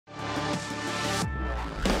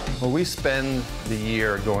Well, we spend the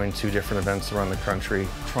year going to different events around the country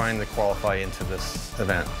trying to qualify into this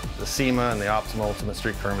event. The SEMA and the OPTIMA Ultimate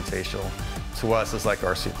Street Car Invitational, to us, is like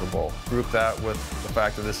our Super Bowl. Group that with the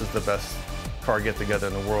fact that this is the best car get-together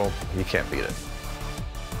in the world, you can't beat it.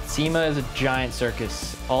 SEMA is a giant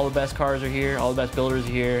circus. All the best cars are here, all the best builders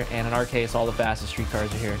are here, and in our case, all the fastest street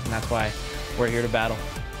cars are here, and that's why we're here to battle.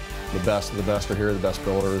 The best of the best are here, the best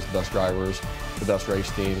builders, the best drivers, the best race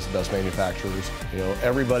teams, the best manufacturers. You know,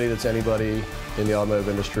 everybody that's anybody in the automotive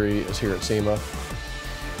industry is here at SEMA.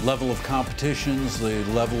 Level of competitions, the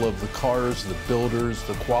level of the cars, the builders,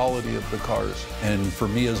 the quality of the cars. And for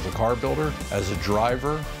me as the car builder, as a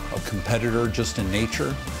driver, a competitor just in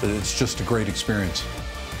nature, it's just a great experience.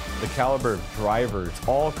 The caliber of drivers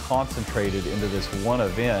all concentrated into this one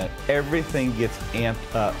event. Everything gets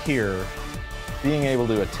amped up here. Being able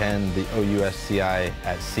to attend the OUSCI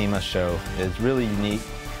at SEMA show is really unique.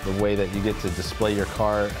 The way that you get to display your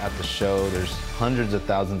car at the show, there's hundreds of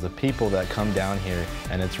thousands of people that come down here,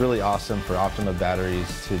 and it's really awesome for Optima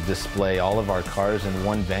Batteries to display all of our cars in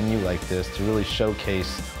one venue like this to really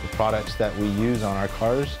showcase the products that we use on our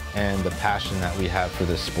cars and the passion that we have for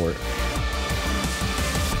this sport.